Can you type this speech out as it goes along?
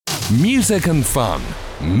Music and fun.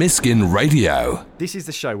 Miskin Radio. This is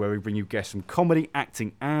the show where we bring you guests from comedy,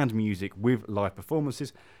 acting and music with live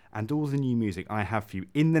performances, and all the new music I have for you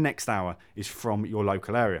in the next hour is from your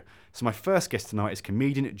local area. So my first guest tonight is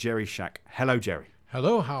comedian Jerry Shack. Hello, Jerry.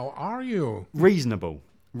 Hello, how are you? Reasonable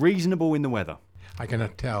in the weather. I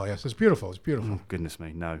cannot tell. Yes, it's beautiful. It's beautiful. Oh, goodness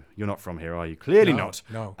me. No, you're not from here, are you? Clearly not.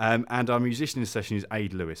 No. And our musician in the session is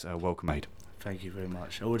Aid Lewis. Welcome, Aid. Thank you very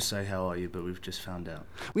much. I would say how are you, but we've just found out.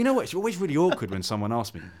 Well, you know what? It's always really awkward when someone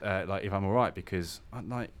asks me like if I'm all right, because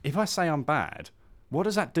if I say I'm bad, what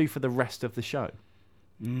does that do for the rest of the show?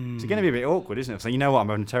 It's going to be a bit awkward, isn't it? So you know what? I'm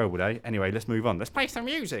having a terrible day. Anyway, let's move on. Let's play some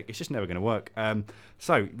music. It's just never going to work.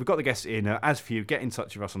 So we've got the guests in. As for you, get in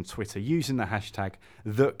touch with us on Twitter using the hashtag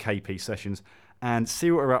 #TheKPSessions and see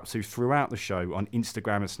what we're up to throughout the show on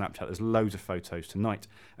Instagram and Snapchat. There's loads of photos tonight.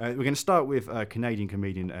 We're going to start with Canadian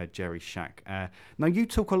comedian Jerry Shack. Now, you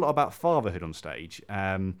talk a lot about fatherhood on stage.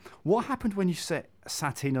 What happened when you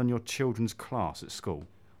sat in on your children's class at school?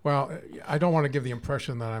 Well, I don't want to give the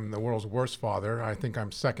impression that I'm the world's worst father. I think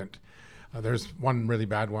I'm second. There's one really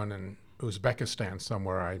bad one in Uzbekistan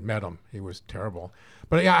somewhere. I met him. He was terrible.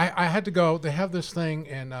 But yeah, I had to go. They have this thing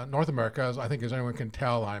in North America. I think as anyone can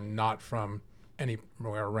tell, I'm not from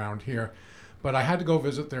anywhere around here. But I had to go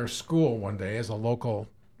visit their school one day as a local,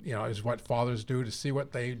 is what fathers do, to see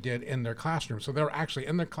what they did in their classroom. So they're actually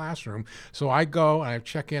in their classroom. So I go and I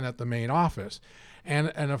check in at the main office. And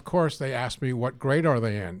of course, they asked me, what grade are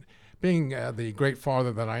they in? Being the great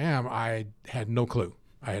father that I am, I had no clue.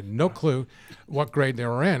 I had no clue what grade they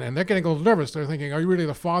were in. And they're getting a little nervous. They're thinking, are you really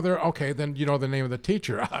the father? Okay, then you know the name of the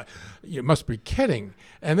teacher. You must be kidding.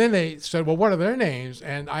 And then they said, well, what are their names?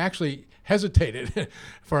 And I actually hesitated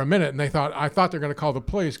for a minute. And I thought they were going to call the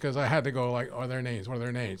police because I had to go like, what are their names? What are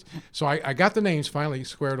their names? So I got the names finally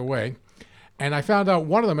squared away. And I found out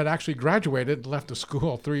one of them had actually graduated and left the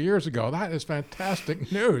school 3 years ago. That is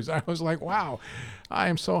fantastic news. I was like, wow, I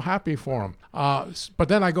am so happy for him. But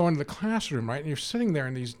then I go into the classroom, right, and you're sitting there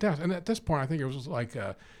in these desks. And at this point, I think it was like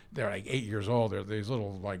they're like 8 years old. They're these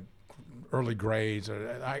little like early grades.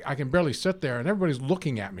 I can barely sit there, and everybody's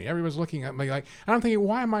looking at me. Everybody's looking at me like, and I'm thinking,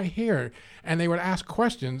 why am I here? And they would ask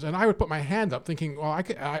questions, and I would put my hand up thinking, well,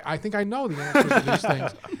 I think I know the answers to these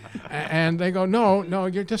things. And they go, no,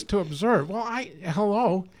 you're just to observe. Well,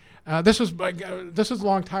 hello. This is a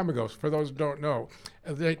long time ago. For those who don't know,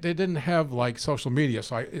 they didn't have like social media,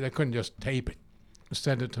 so they couldn't just tape it,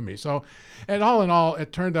 send it to me. So, and all in all,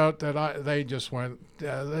 it turned out that they just went.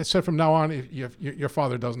 They said from now on, your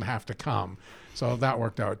father doesn't have to come. So that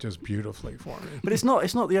worked out just beautifully for me. But it's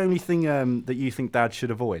not the only thing that you think dad should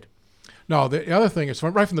avoid. No, the other thing is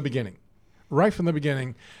right from the beginning. Right from the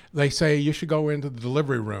beginning, they say you should go into the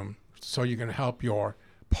delivery room so you can help your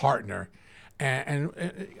partner. And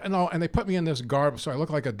they put me in this garb so I look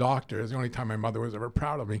like a doctor. It's the only time my mother was ever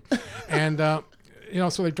proud of me. And,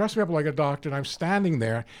 so they dressed me up like a doctor, and I'm standing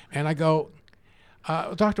there, and I go,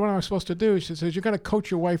 doctor, what am I supposed to do? She says, you're going to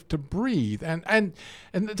coach your wife to breathe. And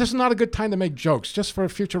this is not a good time to make jokes, just for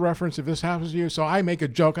future reference if this happens to you. So I make a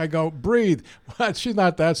joke. I go, breathe. What? She's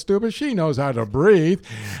not that stupid. She knows how to breathe.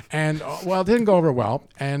 And, it didn't go over well.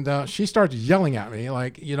 And she starts yelling at me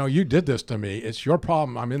like, you did this to me. It's your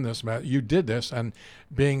problem. I'm in this mess. You did this. And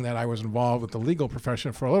being that I was involved with the legal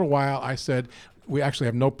profession for a little while, I said, we actually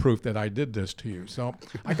have no proof that I did this to you. So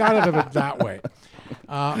I got out of it that way.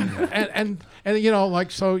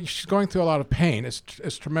 So she's going through a lot of pain.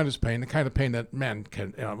 It's tremendous pain, the kind of pain that men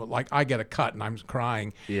can, like I get a cut and I'm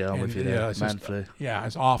crying. Yeah, I'm with you there. Man flu. Yeah,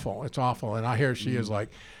 it's awful. It's awful. And I hear she is like,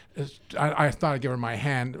 I thought I'd give her my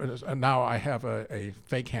hand, and now I have a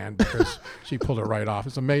fake hand because she pulled it right off.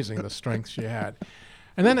 It's amazing the strength she had.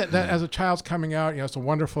 And then as a child's coming out, it's a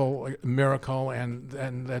wonderful miracle. And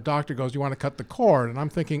the doctor goes, you want to cut the cord? And I'm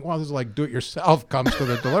thinking, well, this is like do-it-yourself comes to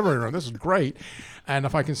the delivery room. This is great. And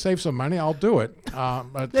if I can save some money, I'll do it.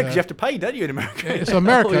 Because you have to pay, don't you, in America? It's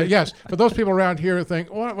America, yes. But those people around here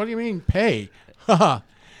think, what do you mean pay?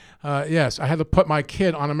 Yes, I had to put my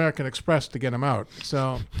kid on American Express to get him out.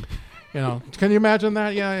 So... can you imagine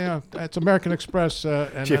that? Yeah. It's American Express,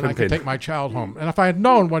 and then I can take my child home. And if I had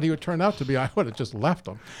known what he would turn out to be, I would have just left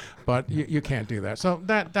him. But you can't do that. So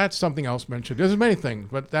that's something else mentioned. There's many things,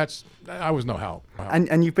 but I was no help. Wow.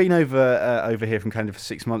 And you've been over here from Canada for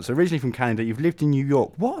 6 months. Originally from Canada, you've lived in New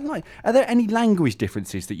York. Are there any language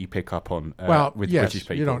differences that you pick up on with British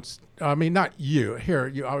people? You don't. I mean, not you. Here,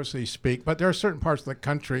 you obviously speak, but there are certain parts of the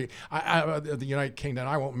country, the United Kingdom.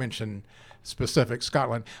 I won't mention specific,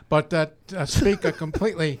 Scotland, but that speak a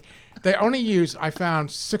completely. They only use, I found,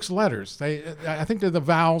 6 letters. I think they're the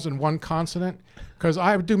vowels in one consonant. Because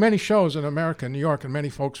I would do many shows in America, New York, and many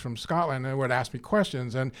folks from Scotland would ask me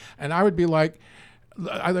questions, and I would be like, and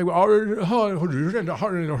I'm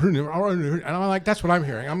like, that's what I'm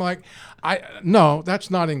hearing. I'm like, no,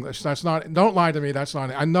 that's not English. That's not. Don't lie to me. That's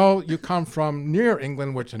not. I know you come from near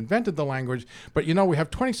England, which invented the language, but we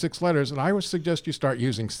have 26 letters, and I would suggest you start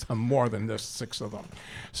using some more than just 6 of them.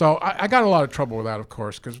 So I got a lot of trouble with that, of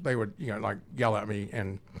course, because they would like yell at me,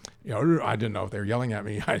 and I didn't know if they were yelling at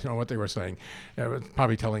me. I don't know what they were saying. It was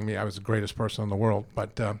probably telling me I was the greatest person in the world.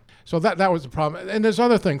 But so that was the problem. And there's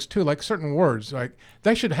other things too, like certain words. Like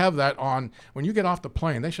they should have that on when you get off the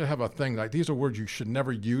plane. They should have a thing like these are words you should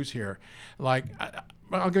never use here. Like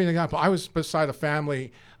I'll give you an example. I was beside a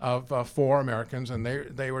family of 4 Americans, and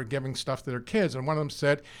they were giving stuff to their kids, and one of them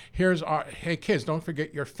said, "Hey kids, don't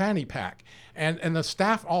forget your fanny pack." And the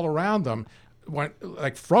staff all around them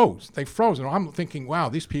froze. They froze, and I'm thinking, wow,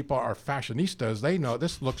 these people are fashionistas. They know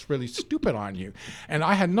this looks really stupid on you. And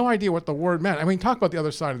I had no idea what the word meant. I mean, talk about the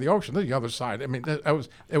other side of the ocean. The other side. I mean,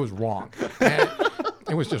 it was wrong. And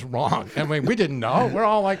it was just wrong. I mean, we didn't know. We're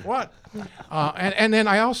all like, what? And then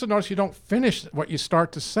I also noticed you don't finish what you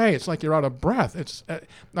start to say. It's like you're out of breath. It's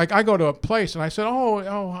like I go to a place and I said,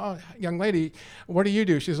 young lady, what do you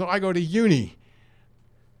do? She says, I go to uni.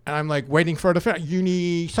 And I'm like waiting for her to finish.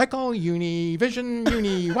 Uni cycle, uni vision,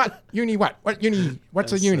 uni what? Uni what? What uni?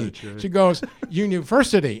 What's a uni? So she goes,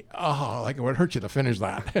 university. Oh, like it would hurt you to finish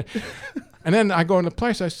that. And then I go in the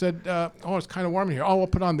place. I said, it's kind of warm in here. Oh, we'll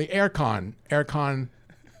put on the aircon. Aircon.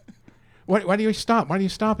 Why do you stop? Why are you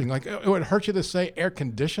stopping? Like it would hurt you to say air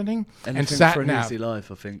conditioning and sat for an nav. easy life,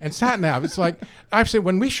 I think. And sat nav. It's like I've said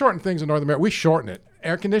when we shorten things in North America, we shorten it.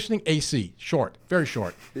 Air conditioning, AC, short, very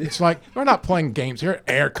short. It's like we're not playing games here.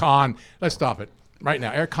 Aircon. Let's stop it right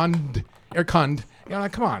now. Aircon.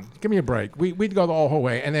 Like, come on, give me a break. We'd go the whole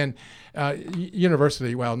way, and then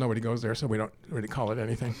university. Well, nobody goes there, so we don't really call it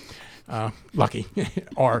anything. Lucky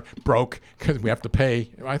or broke because we have to pay.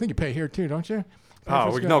 I think you pay here too, don't you?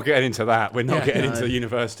 We're not getting into that. We're not getting into the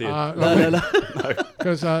university. No.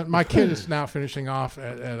 Because my kid is now finishing off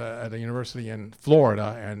at a university in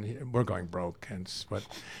Florida, and we're going broke.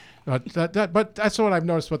 But that's what I've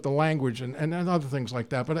noticed with the language and other things like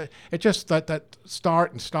that. But it just that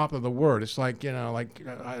start and stop of the word. It's like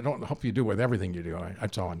I don't hope you do with everything you do.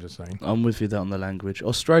 That's all I'm just saying. I'm with you there on the language.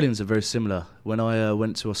 Australians are very similar. When I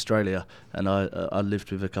went to Australia and I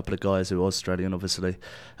lived with a couple of guys who were Australian, obviously,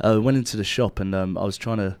 went into the shop and I was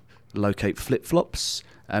trying to locate flip-flops.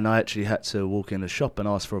 And I actually had to walk in the shop and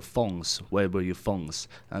ask for thongs. Where were your thongs?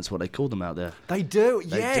 That's what they call them out there. They do,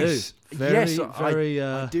 yes. Very,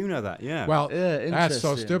 I do know that, yeah. Well, Yeah, that's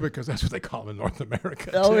so interesting. stupid because that's what they call them in North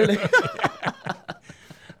America. Oh, too. really?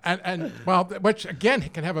 and which again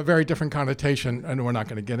can have a very different connotation, and we're not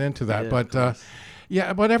going to get into that.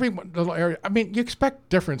 Yeah, but but every little area. I mean, you expect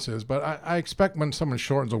differences, but I expect when someone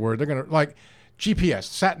shortens a word, they're going to like. GPS,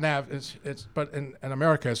 sat nav but in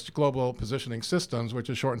America it's global positioning systems, which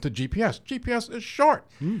is shortened to GPS. GPS is short.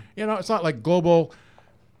 It's not like global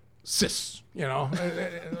sys.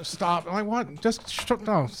 Stop. I'm like what? Just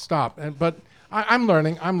stop. But I'm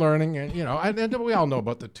learning, and and we all know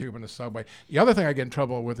about the tube and the subway. The other thing I get in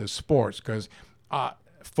trouble with is sports because.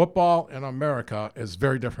 Football in America is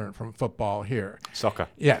very different from football here. Soccer.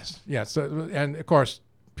 Yes. And of course,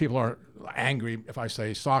 people are angry if I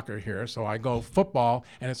say soccer here, so I go football,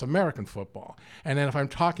 and it's American football. And then if I'm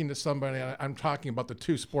talking to somebody, I'm talking about the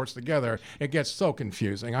two sports together, it gets so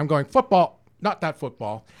confusing. I'm going football, not that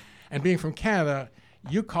football. And being from Canada,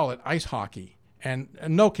 you call it ice hockey, and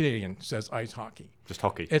no Canadian says ice hockey. Just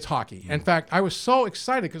hockey. It's hockey. In fact, I was so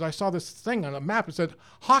excited because I saw this thing on a map that said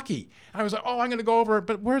hockey. I was like, I'm going to go over it,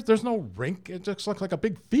 but there's no rink. It just looks like a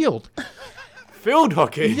big field. Field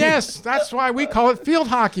hockey? Yes, that's why we call it field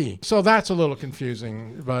hockey. So that's a little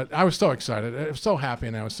confusing, but I was so excited. I was so happy,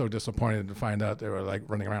 and I was so disappointed to find out they were like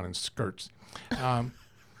running around in skirts.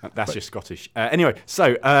 That's just Scottish. Anyway,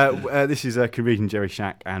 so this is comedian Jerry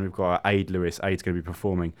Shack, and we've got Aid Lewis. Aid's going to be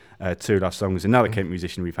performing 2 live songs. Another Kent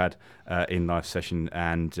musician we've had in live session,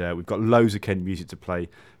 and we've got loads of Kent music to play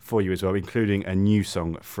for you as well, including a new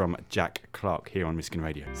song from Jack Clark here on Miskin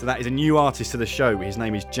Radio. So that is a new artist to the show. His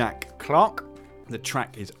name is Jack Clark. The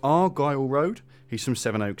track is Argyle Road. He's from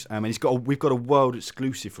Sevenoaks, and we've got a world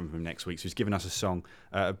exclusive from him next week. So he's given us a song,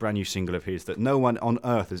 a brand new single of his that no one on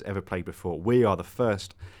earth has ever played before. We are the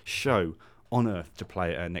first show on earth to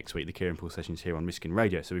play next week, the Kieran Paul sessions here on Miskin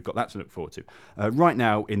Radio. So we've got that to look forward to. Right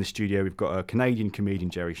now in the studio, we've got a Canadian comedian,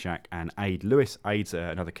 Jerry Shack, and Aid Lewis. Aid's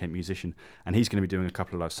another Kent musician, and he's going to be doing a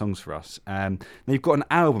couple of live songs for us. Now you've got an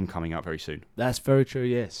album coming out very soon. That's very true,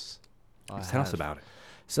 yes. Tell us about it.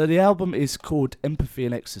 So the album is called Empathy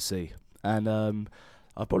and Ecstasy, and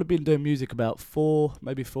I've probably been doing music about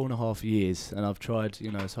 4.5 years, and I've tried,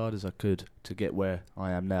 as hard as I could to get where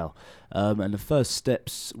I am now. And the first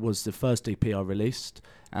steps was the first EP I released,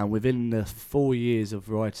 and within the 4 years of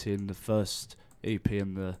writing the first EP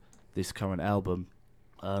and this current album,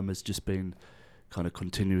 has just been kind of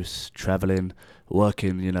continuous travelling,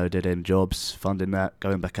 working, dead-end jobs, funding that,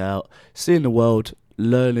 going back out, seeing the world,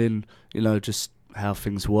 learning, just how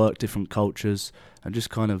things work, different cultures, and just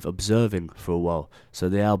kind of observing for a while. So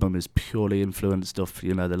the album is purely influenced off,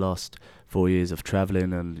 the last 4 years of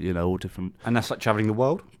travelling and, all different... And that's like travelling the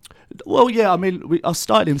world? Well, yeah, I mean, I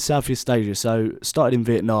started in Southeast Asia, so started in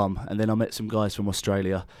Vietnam, and then I met some guys from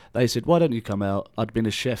Australia. They said, why don't you come out? I'd been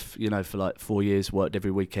a chef, for like 4 years, worked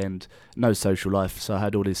every weekend, no social life, so I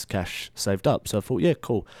had all this cash saved up. So I thought, yeah,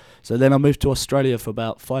 cool. So then I moved to Australia for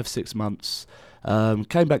about 5-6 months,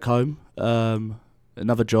 came back home,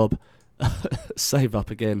 another job, save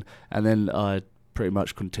up again, and then I pretty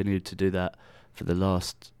much continued to do that for the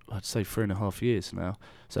last, I'd say, 3.5 years now.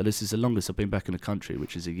 So this is the longest I've been back in the country,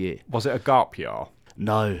 which is a year. Was it a GARP year?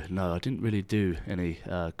 No, I didn't really do any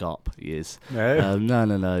GARP years. No?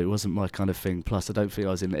 No, it wasn't my kind of thing. Plus, I don't think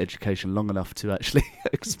I was in education long enough to actually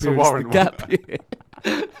experience the gap year.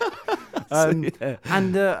 Yeah.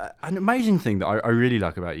 And an amazing thing that I really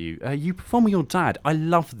like about you, you perform with your dad. I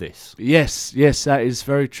love this. Yes, that is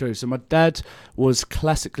very true. So my dad was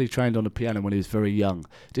classically trained on the piano when he was very young.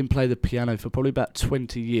 Didn't play the piano for probably about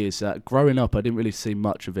 20 years. Growing up, I didn't really see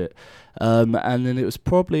much of it. And then it was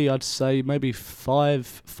probably, I'd say, maybe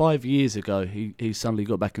five years ago, he suddenly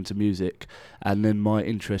got back into music. And then my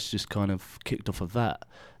interest just kind of kicked off of that.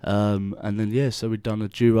 And then, so we'd done a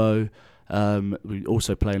duo. We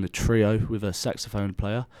also play in a trio with a saxophone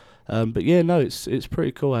player. But it's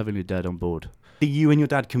pretty cool having your dad on board. Do you and your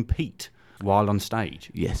dad compete while on stage?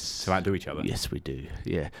 Yes. To outdo each other? Yes, we do.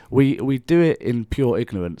 Yeah. We do it in pure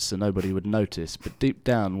ignorance so nobody would notice, but deep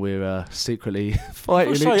down we're secretly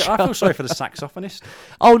fighting each other. I feel sorry for the saxophonist.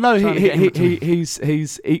 Oh no,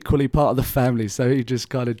 he's equally part of the family, so he just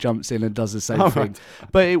kind of jumps in and does the same thing. Right.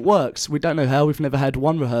 But it works. We don't know how. We've never had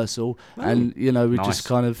one rehearsal, and we Nice. just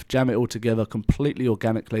kind of jam it all together completely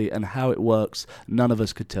organically. And how it works, none of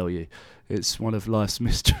us could tell you. It's one of life's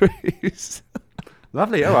mysteries.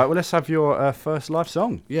 Lovely. All right, well, let's have your first live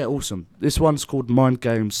song. Yeah, awesome. This one's called Mind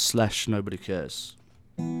Games / Nobody Cares.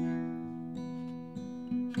 To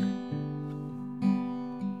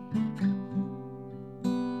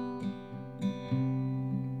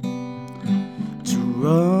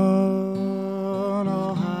run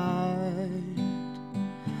or hide,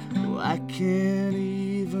 oh, I can't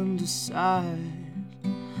even decide.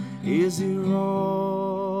 Is it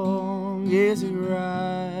wrong? Is it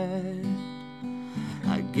right?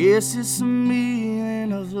 I guess it's the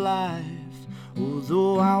meaning of life.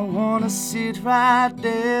 Although I wanna sit right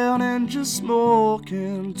down and just smoke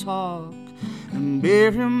and talk and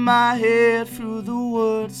bury my head through the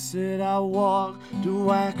words that I walk. Do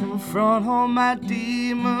I confront all my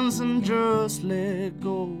demons and just let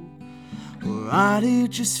go? Or are they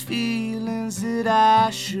just feelings that I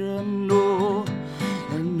should know?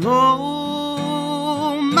 And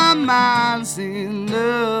oh, my mind's in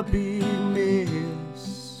a big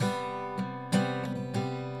mess,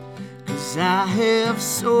 'cause I have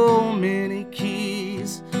so many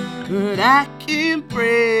keys, but I can't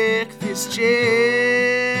break this chest.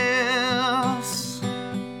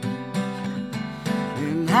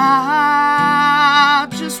 And I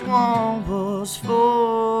just want what's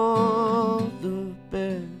for the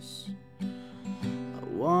best. I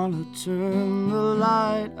wanna turn the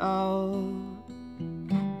light out.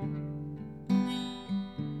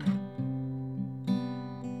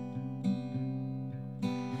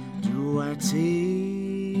 Do I take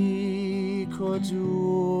or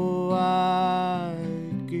do I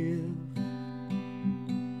give?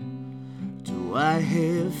 Do I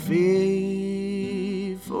have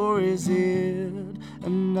faith or is it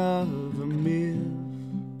another myth?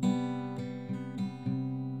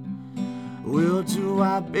 Well, do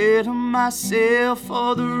I better myself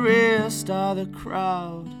or the rest of the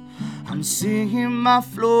crowd? I'm singing my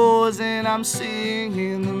flaws and I'm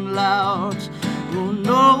singing them loud. Oh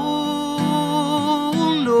no,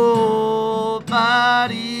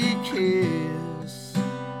 nobody cares,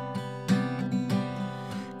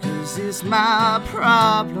 'cause it's my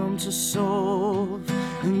problem to solve.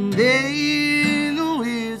 and they know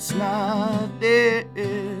it's not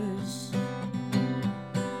theirs.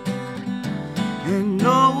 And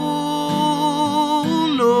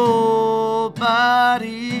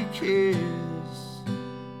nobody cares,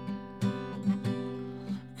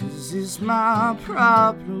 'cause it's my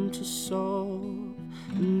problem to solve,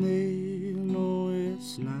 and they know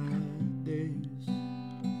it's not theirs.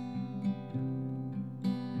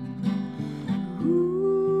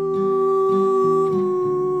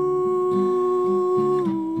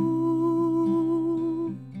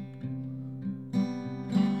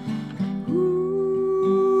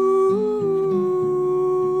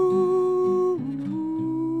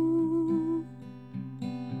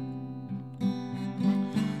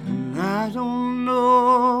 I don't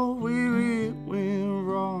know where it went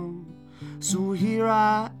wrong, so here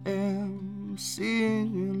I am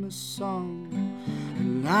singing a song.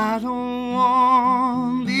 And I don't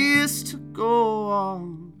want this to go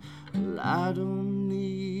on. Well, I don't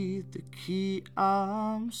need the key,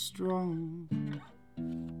 I'm strong.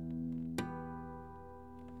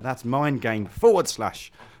 That's Mind Game /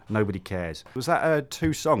 Nobody Cares. Was that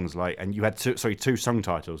 2 songs, like, and you had 2 song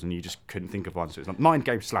titles and you just couldn't think of one, so it's like Mind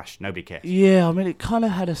Game / Nobody Cares? Yeah, I mean, it kind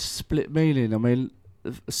of had a split meaning. I mean,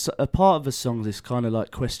 a part of the song is kind of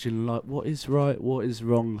like questioning, like, what is right, what is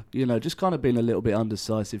wrong? You know, just kind of being a little bit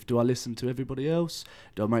undecisive. Do I listen to everybody else?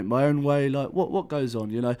 Do I make my own way? Like, what goes on?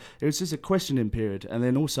 You know, it was just a questioning period. And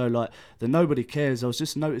then also, like, the Nobody Cares, I was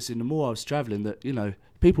just noticing the more I was travelling that, you know,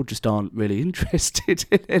 people just aren't really interested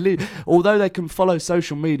in any, although they can follow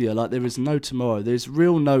social media like there is no tomorrow. There's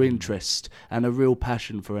real no interest and a real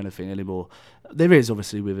passion for anything anymore. There is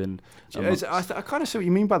obviously within. I kind of see what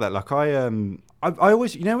you mean by that. Like I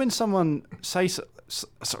always, you know, when someone says,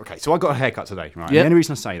 okay, so I got a haircut today, right? Yep. And the only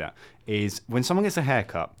reason I say that is when someone gets a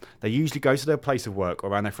haircut, they usually go to their place of work or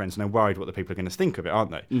around their friends and they're worried what the people are going to think of it, aren't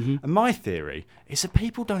they? Mm-hmm. And my theory is that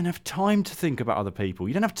people don't have time to think about other people.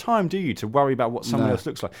 You don't have time, do you, to worry about what someone else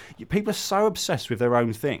looks like? People are so obsessed with their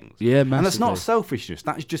own things. Yeah, massively. And that's not selfishness.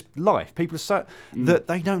 That is just life. People are so that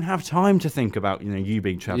they don't have time to think about, you know, you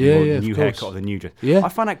being travelling or the new haircut or the new dress. Yeah. I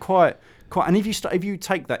find that quite. And if you start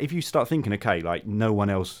thinking, okay, like no one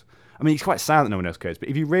else. I mean, it's quite sad that no one else cares, but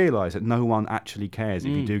if you realise that no one actually cares if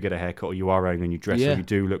you do get a haircut or you are wearing a new dress or you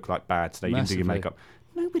do look like bad today, you didn't do your makeup,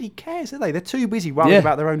 nobody cares, do they? They're too busy worrying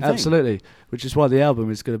about their own thing. Absolutely, which is why the album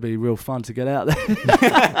is going to be real fun to get out there.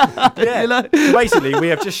 Yeah, you know? Basically, we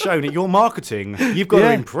have just shown that your marketing, you've got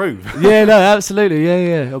to improve. Yeah, no, absolutely,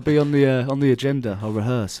 yeah. It'll be on the agenda. I'll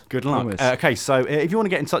rehearse. Good luck. Okay, so if you want to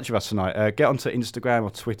get in touch with us tonight, get onto Instagram or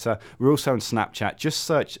Twitter. We're also on Snapchat. Just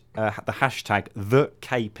search the hashtag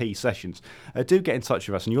 #TheKP_Sessions. Do get in touch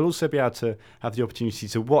with us, and you'll also be able to have the opportunity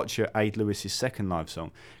to watch Ade Lewis's second live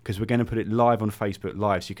song, because we're going to put it live on Facebook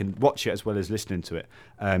Live, so you can watch it as well as listening to it.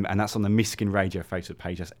 And that's on the Miskin Radio Facebook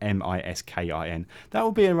page. That's MISKIN. That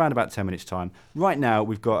will be in around about 10 minutes' time. Right now,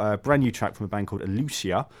 we've got a brand new track from a band called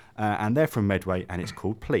Elucia, and they're from Medway, and it's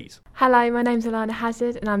called Please. Hello, my name's Alana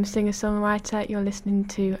Hazard, and I'm a singer-songwriter. You're listening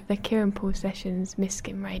to the Kieran Paul Sessions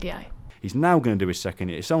Miskin Radio. He's now going to do his second.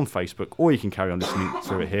 It's on Facebook, or you can carry on listening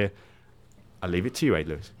to it here. I'll leave it to you, Ade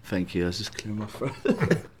Lewis. Thank you. I was just clearing my throat.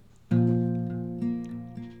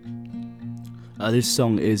 This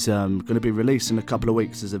song is going to be released in a couple of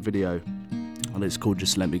weeks as a video, and it's called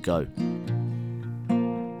Just Let Me Go.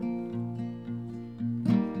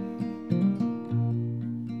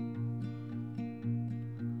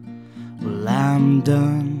 Well, I'm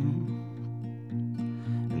done,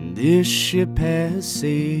 and this ship has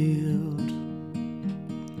sailed.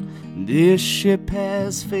 This ship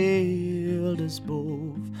has failed us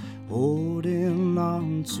both, holding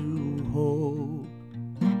on to hope.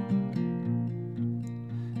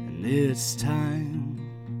 And it's time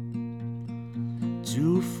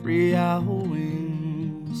to free our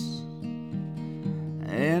wings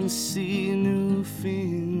and see new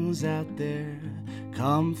things out there.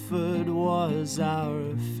 Comfort was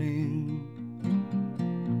our thing,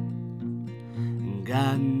 and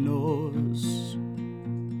God knows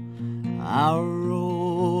our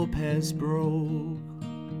rope has broke,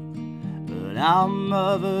 but our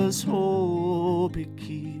mother's hope, it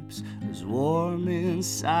keeps us warm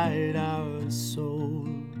inside our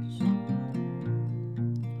souls.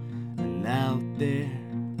 And out there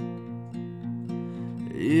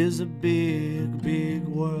is a big, big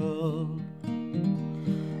world,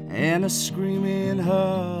 and a screaming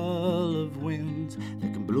hurl of winds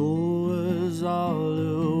that can blow us all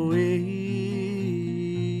away.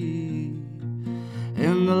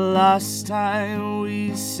 And the last time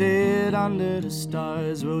we sat under the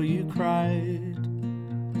stars, well, you cried,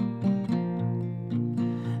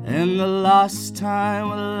 And the last time,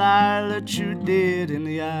 well, I looked you dead in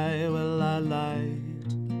the eye, well, I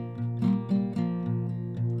lied.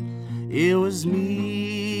 It was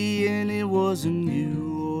me and it wasn't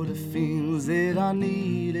you, or the things that I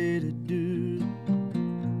needed to do.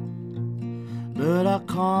 But I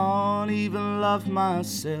can't even love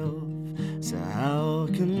myself, so how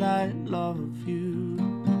can I love you?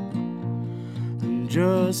 And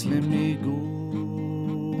just let me go.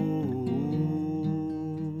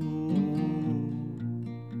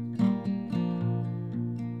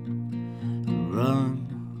 Run,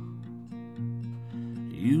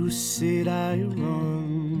 you said I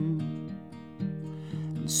run,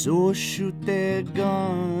 and so shoot that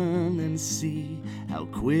gun and see how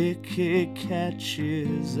quick it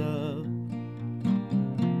catches up.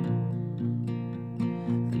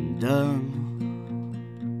 And done,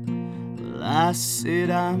 well, I said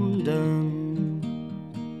I'm done,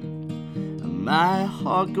 and my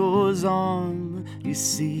heart goes on, you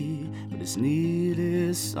see, but it's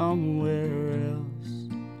needed somewhere else.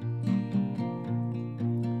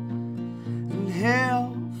 And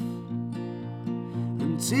health,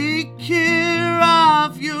 and take care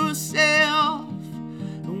of yourself.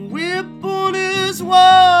 And we're born as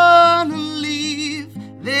one, and leave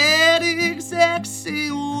that exact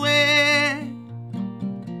same way.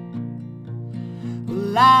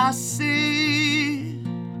 Well, I say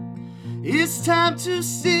it's time to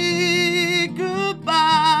say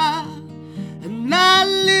goodbye and not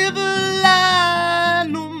live a lie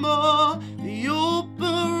no more. The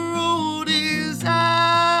open road is ours.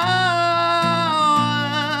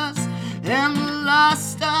 And the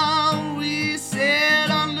last time we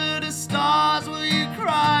sat under the stars, where you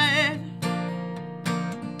cried.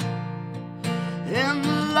 And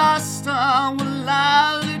the last time, well,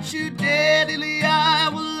 I looked you dead in the eye,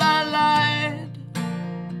 well, I lied.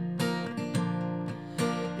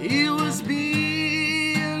 It was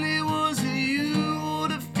me and it wasn't you,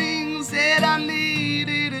 the things that I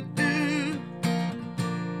needed to do.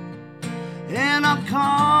 And I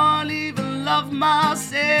can't even love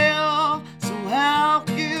myself, so how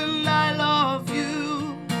can I love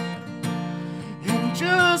you? And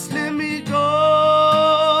just let me go.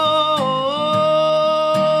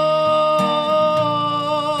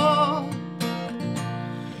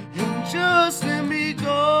 And just let me go.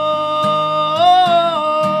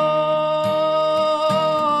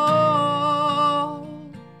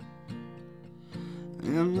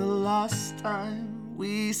 And the last time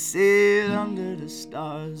we sit under the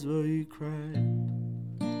stars where you cried.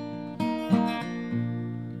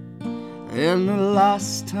 And the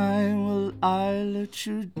last time, well, I looked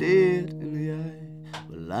you dead in the eye,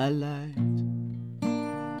 well, I lied.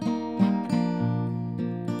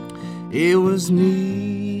 It was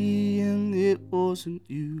me and it wasn't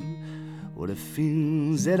you, or the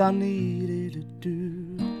things that I needed to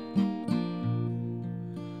do.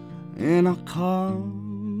 And I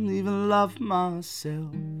can't even love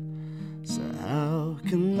myself, so how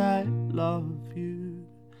can I love you?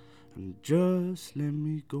 And just let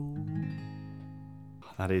me go.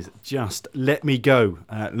 That is Just Let Me Go,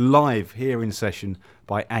 live here in session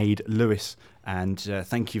by Ade Lewis. And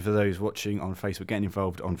thank you for those watching on Facebook, getting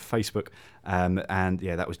involved on Facebook. And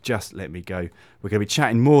yeah, that was Just Let Me Go. We're going to be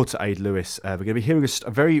chatting more to Ade Lewis. We're going to be hearing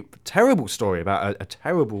a very terrible story about a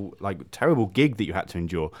terrible gig that you had to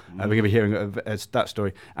endure. We're going to be hearing that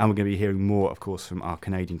story, and we're going to be hearing more, of course, from our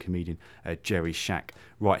Canadian comedian Jerry Shack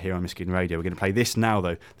right here on Miskin Radio. We're going to play this now,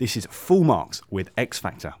 though. This is Full Marks with X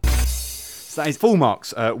Factor. So that is Full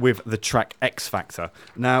Marks with the track X Factor.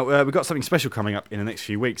 Now, we've got something special coming up in the next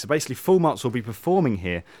few weeks. So basically, Full Marks will be performing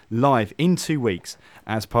here live in 2 weeks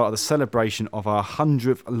as part of the celebration of our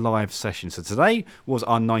 100th live session. So today was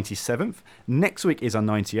our 97th. Next week is our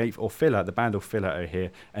 98th, or Filler. The band or Filler are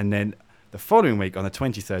here. And then the following week, on the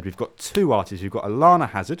 23rd, we've got two artists. We've got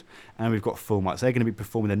Alana Hazard and we've got Full Marks. They're going to be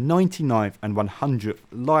performing the 99th and 100th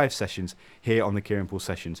live sessions here on the Kieran Paul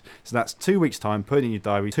Sessions. So that's 2 weeks' time. Put it in your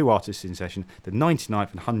diary. Two artists in session, the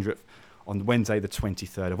 99th and 100th on Wednesday, the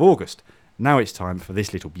 23rd of August. Now it's time for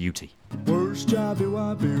this little beauty. Worst jobby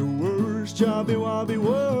wobby, worst jobby wobby,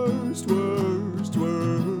 worst, worst,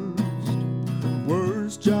 worst.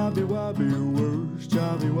 Worst jobby wobby, worst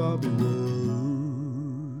jobby wobby, worst.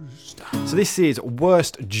 So this is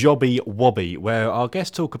Worst Jobby Wobby, where our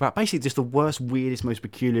guests talk about basically just the worst, weirdest, most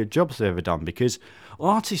peculiar jobs they've ever done, because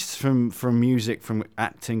artists from music, from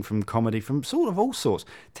acting, from comedy, from sort of all sorts,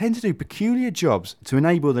 tend to do peculiar jobs to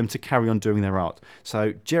enable them to carry on doing their art.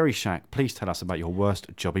 So Jerry Shack, please tell us about your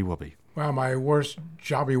worst jobby wobby. Well, my worst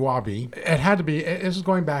jobby wobby, it had to be, this is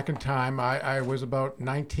going back in time. I was about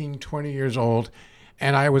 19, 20 years old,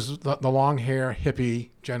 And I was the long hair hippie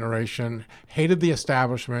generation, hated the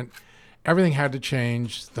establishment. Everything had to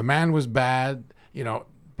change. The man was bad,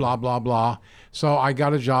 blah, blah, blah. So I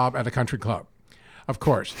got a job at a country club, of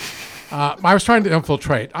course. I was trying to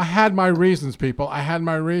infiltrate. I had my reasons, people. I had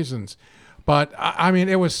my reasons. But, I mean,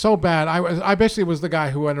 it was so bad. I basically was the guy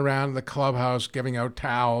who went around the clubhouse giving out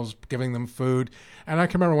towels, giving them food. And I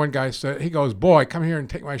can remember one guy said, he goes, boy, come here and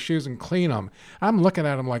take my shoes and clean them. I'm looking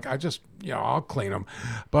at him like, I'll clean them.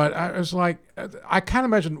 But I was like, I can't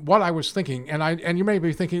imagine what I was thinking. And you may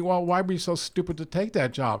be thinking, well, why be so stupid to take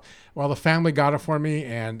that job? Well, the family got it for me,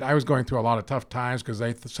 and I was going through a lot of tough times because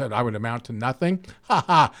they said I would amount to nothing. Ha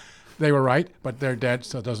ha. They were right, but they're dead,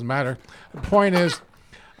 so it doesn't matter. The point is,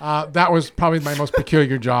 that was probably my most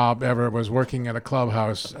peculiar job ever, was working at a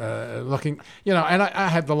clubhouse, looking, and I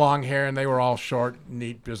had the long hair, and they were all short,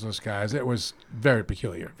 neat business guys. It was very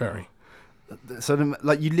peculiar, very. So,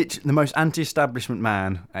 you literally the most anti-establishment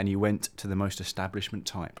man, and you went to the most establishment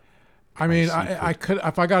type. I mean, I could,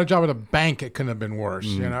 if I got a job at a bank, it couldn't have been worse.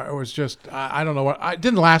 It was just, I don't know what, it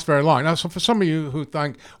didn't last very long. Now, so for some of you who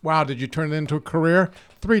think, wow, did you turn it into a career?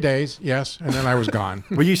 3 days, yes, and then I was gone.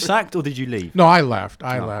 Were you sacked or did you leave? No, I left.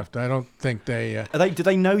 I left. I don't think they... Did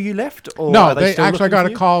they know you left? Or no, are they still actually, I got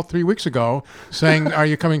a you? call 3 weeks ago saying, are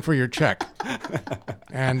you coming for your check?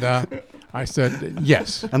 And I said,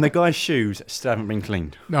 yes. And the guy's shoes still haven't been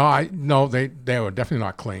cleaned? No, they were definitely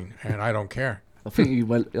not clean, and I don't care. I think you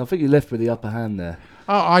left with the upper hand there.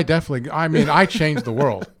 Oh, I changed the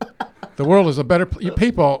world. The world is a better...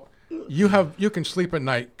 People... You can sleep at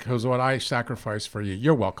night because what I sacrificed for you.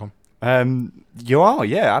 You're welcome. You are,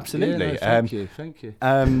 yeah, absolutely. Yeah, no, thank you.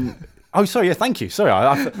 Oh, sorry, yeah, thank you. Sorry,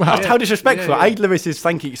 how disrespectful. Yeah. Aid Lewis is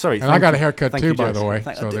thank you. Sorry, and I got a haircut too, by the way.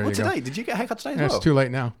 There you today? go. Did you get a haircut today as It's well? too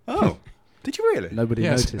late now. Oh, did you really? Nobody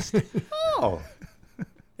noticed. Oh,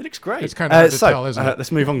 it looks great. It's kind of hard to tell, isn't it?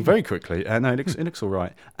 Let's move on very quickly. No, it looks all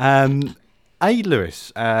right. Aid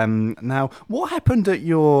Lewis. Now, what happened at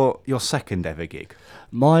your second ever gig?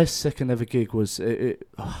 My second ever gig was,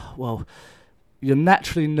 well, you're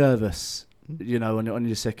naturally nervous, on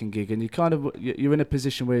your second gig, and you're in a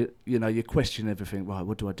position where, you question everything. Right,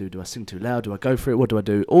 what do I do? Do I sing too loud? Do I go for it? What do I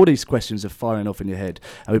do? All these questions are firing off in your head.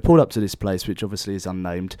 And we pulled up to this place, which obviously is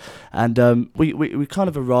unnamed, and we kind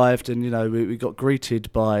of arrived, and, we got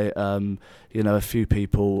greeted by, a few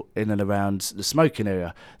people in and around the smoking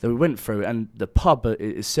area that we went through, and the pub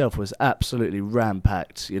itself was absolutely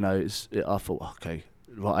ram-packed. I thought, okay,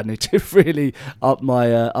 right, I need to really up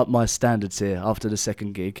my standards here after the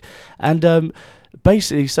second gig. And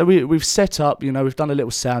basically, so we've set up, we've done a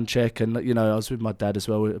little sound check, and, I was with my dad as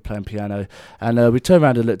well, we were playing piano, and we turned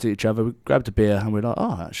around and looked at each other, we grabbed a beer, and we're like,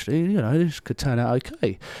 oh, actually, this could turn out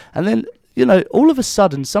okay. And then, all of a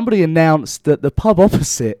sudden, somebody announced that the pub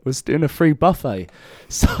opposite was doing a free buffet.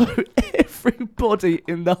 So everybody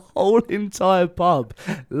in the whole entire pub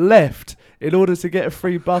left in order to get a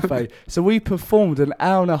free buffet. So we performed an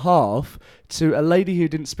hour and a half to a lady who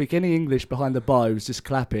didn't speak any English behind the bar, who was just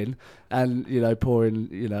clapping and,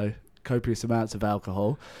 pouring, copious amounts of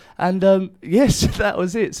alcohol. And, yes, that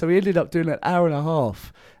was it. So we ended up doing an hour and a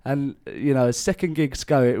half. And, as second gigs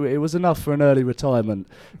go, it was enough for an early retirement.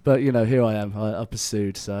 But, here I am. I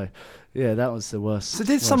pursued. So, yeah, that was the worst. So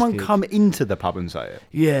did someone come into the pub and say it?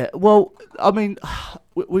 Yeah. Well, I mean,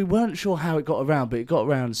 we weren't sure how it got around, but it got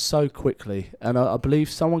around so quickly. And I believe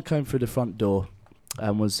someone came through the front door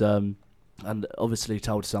and was, and obviously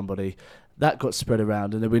told somebody. That got spread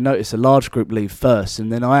around, and then we noticed a large group leave first,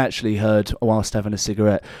 and then I actually heard, whilst having a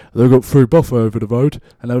cigarette, they've got free buffet over the road,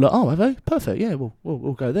 and they were like, oh, have they? Perfect, yeah,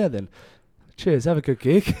 we'll go there then. Cheers, have a good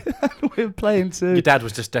gig. We're playing too. Your dad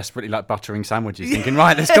was just desperately buttering sandwiches, thinking,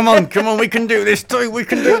 right, let's come on, we can do this too, we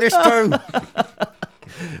can do this too.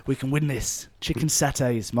 We can win this. Chicken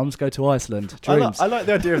satays. Mums go to Iceland. Dreams. I like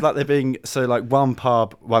the idea of there being one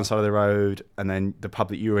pub one side of the road, and then the pub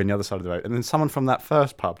that you were in the other side of the road, and then someone from that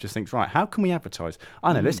first pub just thinks, right, how can we advertise?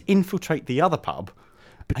 I know, let's infiltrate the other pub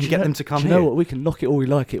and get them to come here. You know what? We can knock it all we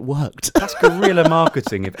like. It worked. That's guerrilla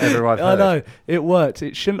marketing, if ever I've heard. I know it worked.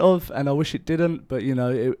 It shouldn't have, and I wish it didn't. But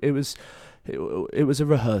it was. It was a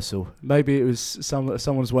rehearsal. Maybe it was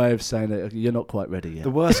someone's way of saying that you're not quite ready yet. The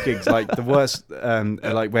worst gigs, like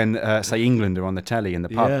when say England are on the telly in the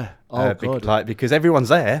pub. Yeah. Oh God. Because everyone's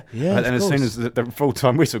there. Yeah. And as soon as the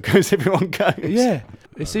full-time whistle goes, everyone goes. Yeah.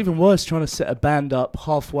 It's even worse trying to set a band up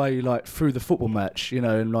halfway through the football match,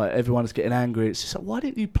 and everyone's getting angry. It's just like, why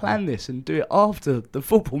didn't you plan this and do it after the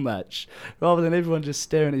football match rather than everyone just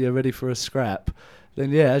staring at you ready for a scrap? Then,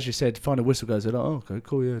 yeah, as you said, final whistle goes, they're like, oh, okay,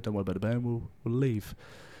 cool, yeah, don't worry about the band, we'll leave.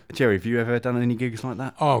 Jerry, have you ever done any gigs like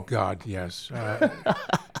that? Oh, God, yes.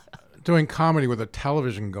 doing comedy with a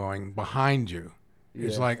television going behind you.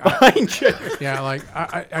 It's like, Behind you. yeah, like,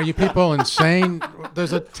 are you people insane?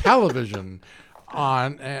 There's a television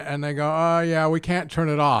on, and they go, oh, yeah, we can't turn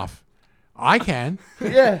it off. I can.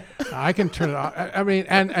 Yeah. I can turn it off. I mean,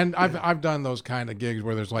 and I've done those kind of gigs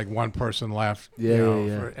where there's like one person left. Yeah, you know,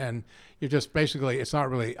 yeah. And you just basically, it's not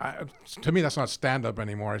really, to me, that's not stand-up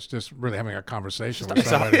anymore. It's just really having a conversation with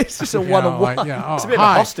somebody. It's just a You know, one-on-one. like, yeah, It's oh, a bit of a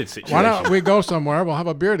hi. hostage situation. Why don't we go somewhere? We'll have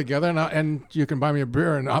a beer together, and you can buy me a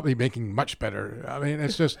beer, and I'll be making much better. I mean,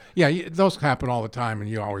 it's just, yeah, those happen all the time, and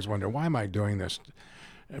you always wonder, why am I doing this?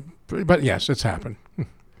 But yes, it's happened.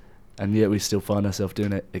 And yet we still find ourselves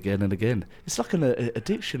doing it again and again. It's like an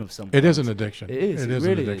addiction of some It kind. is an addiction. It is. It It is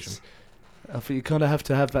really an addiction. is. I think you kind of have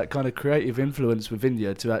to have that kind of creative influence within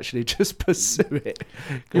you to actually just pursue it.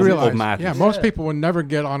 You Or realize, madness. yeah, most Yeah. people would never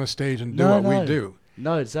get on a stage and do No, what we no. do.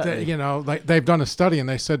 No, exactly. You know, like they've done a study and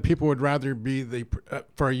they said people would rather be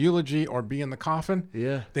for a eulogy or be in the coffin.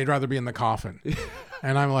 Yeah. They'd rather be in the coffin.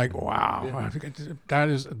 And I'm like, wow,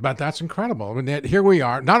 but that's incredible. I mean, here we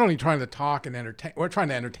are, not only trying to talk and entertain, we're trying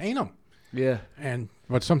to entertain them. Yeah.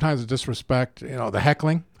 But sometimes the disrespect, the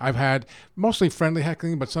heckling. I've had mostly friendly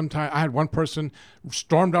heckling, but sometimes I had one person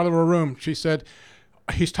stormed out of a room. She said,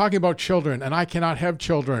 he's talking about children and I cannot have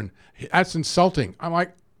children. That's insulting. I'm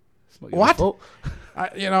like, It's not your what? fault.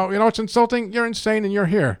 You know what's insulting? You're insane and you're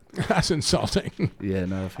here. That's insulting. Yeah,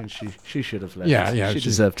 no, I think she should have left. Yeah, She she-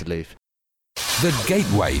 deserved to leave. The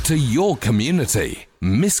gateway to your community.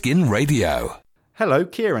 Miskin Radio. Hello,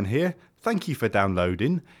 Kieran here. Thank you for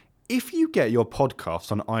downloading. If you get your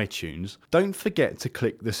podcast on iTunes, don't forget to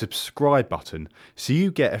click the subscribe button so you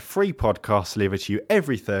get a free podcast delivered to you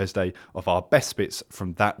every Thursday of our best bits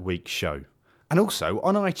from that week's show. And also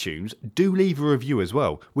on iTunes, do leave a review as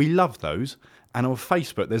well. We love those. And on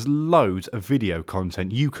Facebook, there's loads of video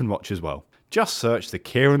content you can watch as well. Just search the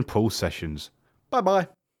Kieran Paul Sessions. Bye bye.